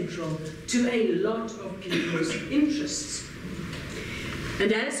central to a lot of people's interests.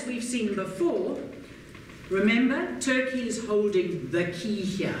 And as we've seen before, remember, Turkey is holding the key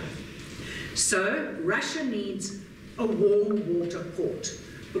here. So Russia needs a warm water port,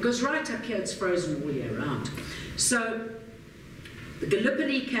 because right up here it's frozen all year round. So the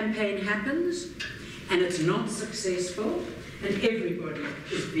Gallipoli campaign happens, and it's not successful, and everybody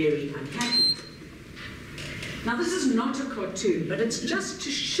is very unhappy. Now this is not a cartoon, but it's just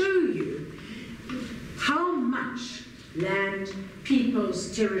to show you how much land,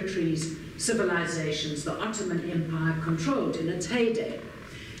 peoples, territories, civilizations the Ottoman Empire controlled in its heyday.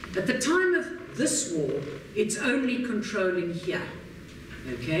 At the time of this war, it's only controlling here,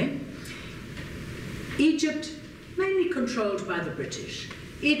 okay? Egypt, mainly controlled by the British.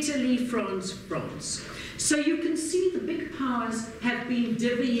 Italy, France, France. So you can see the big powers have been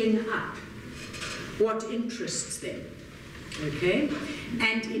divvying up what interests them, okay?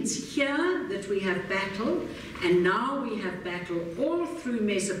 And it's here that we have battle, and now we have battle all through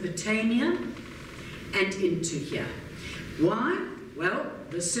Mesopotamia and into here. Why? Well,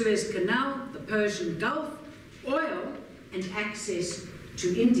 the Suez Canal, the Persian Gulf, oil, and access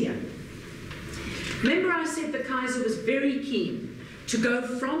to India. Remember I said the Kaiser was very keen to go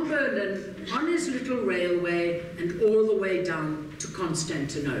from Berlin on his little railway and all the way down to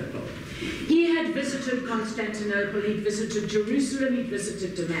Constantinople. He had visited Constantinople, he'd visited Jerusalem, he'd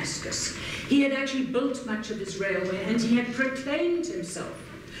visited Damascus. He had actually built much of his railway, and he had proclaimed himself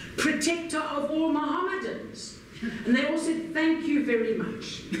protector of all Mohammedans. And they all said, thank you very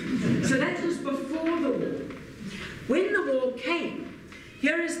much. So that was before the war. When the war came,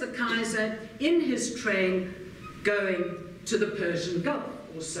 here is the Kaiser in his train going to the Persian Gulf,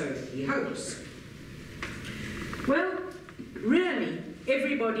 or so he hopes. Well, really,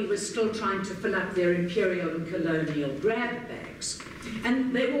 everybody was still trying to fill up their imperial and colonial grab bags,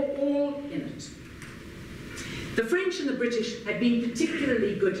 and they were all in it. The French and the British had been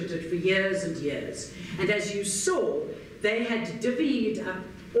particularly good at it for years and years, and as you saw, they had divvied up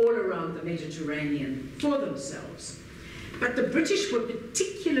all around the Mediterranean for themselves. But the British were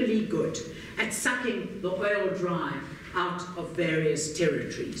particularly good at sucking the oil dry out of various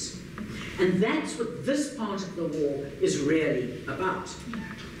territories. And that's what this part of the war is really about.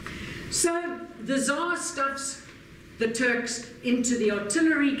 So the Tsar stuffs the Turks into the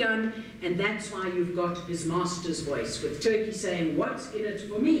artillery gun, and that's why you've got his master's voice, with Turkey saying, what's in it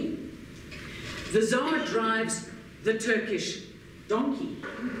for me? The Tsar drives the Turkish donkey.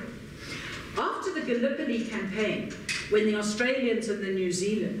 After the Gallipoli campaign, when the Australians and the New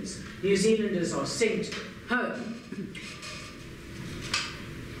Zealanders are sent home,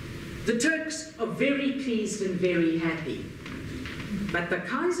 the Turks are very pleased and very happy. But the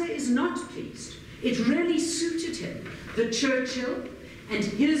Kaiser is not pleased. It really suited him. The Churchill and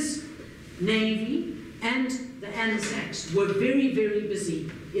his navy and the Anzacs were very, very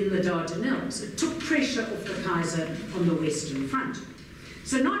busy in the Dardanelles. It took pressure off the Kaiser on the Western Front.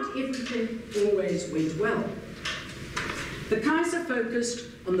 So not everything always went well. The Kaiser focused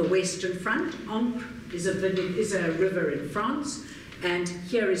on the Western Front. Ancre is a river in France, and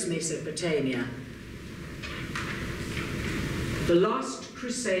here is Mesopotamia. The last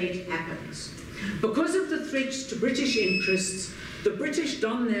crusade happens. Because of the threats to British interests, the British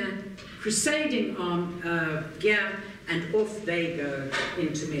don their crusading gear, and off they go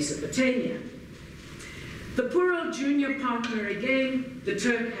into Mesopotamia. The poor old junior partner again, the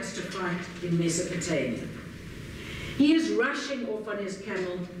Turk has to fight in Mesopotamia. He is rushing off on his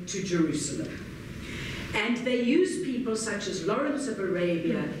camel to Jerusalem. And they use people such as Lawrence of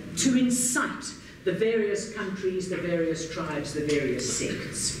Arabia to incite the various countries, the various tribes, the various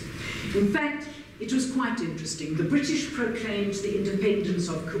sects. In fact, it was quite interesting. The British proclaimed the independence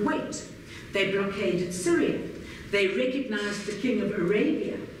of Kuwait. They blockaded Syria. They recognized the King of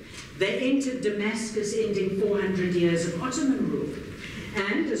Arabia. They entered Damascus, ending 400 years of Ottoman rule.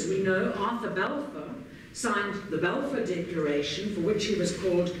 And, as we know, Arthur Balfour signed the Balfour Declaration, for which he was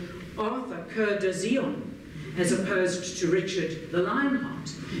called Arthur Coeur de Zion. as opposed to Richard the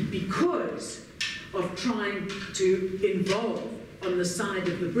Lionheart, because of trying to involve on the side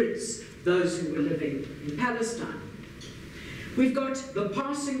of the Brits those who were living in Palestine. We've got the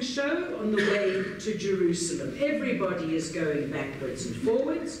passing show on the way to Jerusalem. Everybody is going backwards and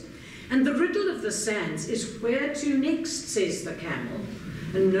forwards. And the riddle of the sands is where to next, says the camel,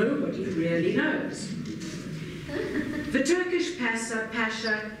 and nobody really knows. The Turkish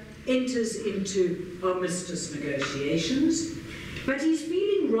Pasha enters into armistice negotiations, but he's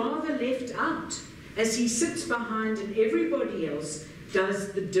feeling rather left out as he sits behind and everybody else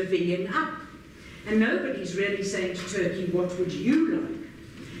does the divvying up. And nobody's really saying to Turkey, what would you like?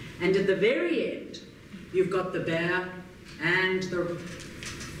 And at the very end, you've got the bear and the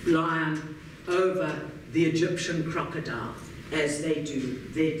lion over the Egyptian crocodile as they do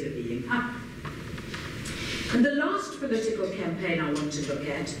their divvying up. And the last political campaign I want to look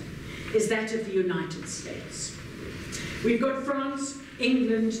at is that of the United States. We've got France,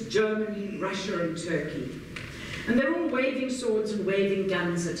 England, Germany, Russia and Turkey. And they're all waving swords and waving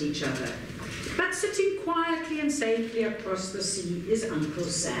guns at each other. But sitting quietly and safely across the sea is Uncle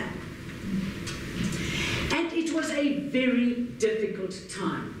Sam. And it was a very difficult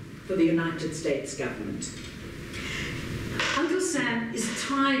time for the United States government. Uncle Sam is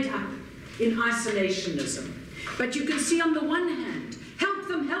tied up in isolationism. But you can see on the one hand, help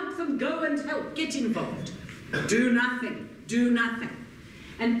them, go and help, get involved. Do nothing, do nothing.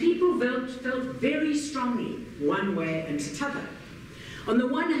 And people felt very strongly one way and t'other. On the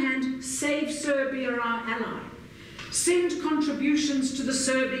one hand, save Serbia, our ally. Send contributions to the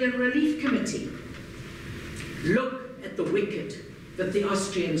Serbian Relief Committee. Look at the wicked that the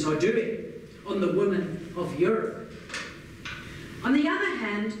Austrians are doing on the women of Europe. On the other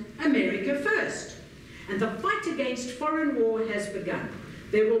hand, America first. And the fight against foreign war has begun.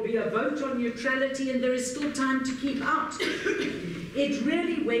 There will be a vote on neutrality and there is still time to keep out. It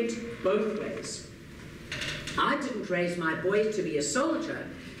really went both ways. I Didn't Raise My Boy to Be a Soldier,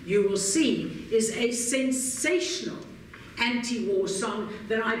 you will see, is a sensational anti-war song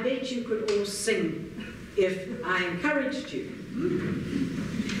that I bet you could all sing if I encouraged you.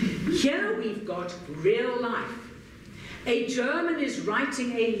 Here we've got real life. A German is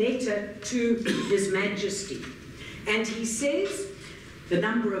writing a letter to His Majesty, and he says the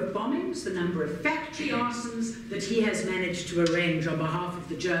number of bombings, the number of factory arsons that he has managed to arrange on behalf of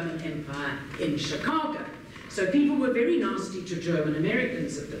the German Empire in Chicago. So people were very nasty to German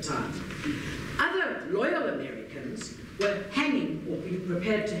Americans at the time. Other loyal Americans were hanging or being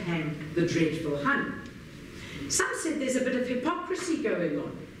prepared to hang the dreadful Hun. Some said there's a bit of hypocrisy going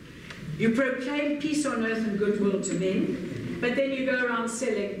on. You proclaim peace on earth and goodwill to men, but then you go around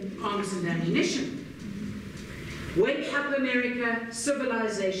selling arms and ammunition. Wake up, America,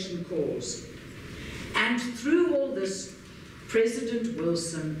 civilization calls. And through all this, President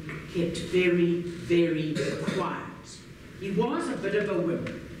Wilson kept very, very quiet. He was a bit of a wimp.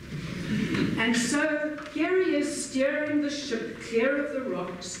 And so here he is steering the ship clear of the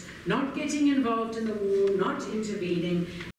rocks, not getting involved in the war, not intervening,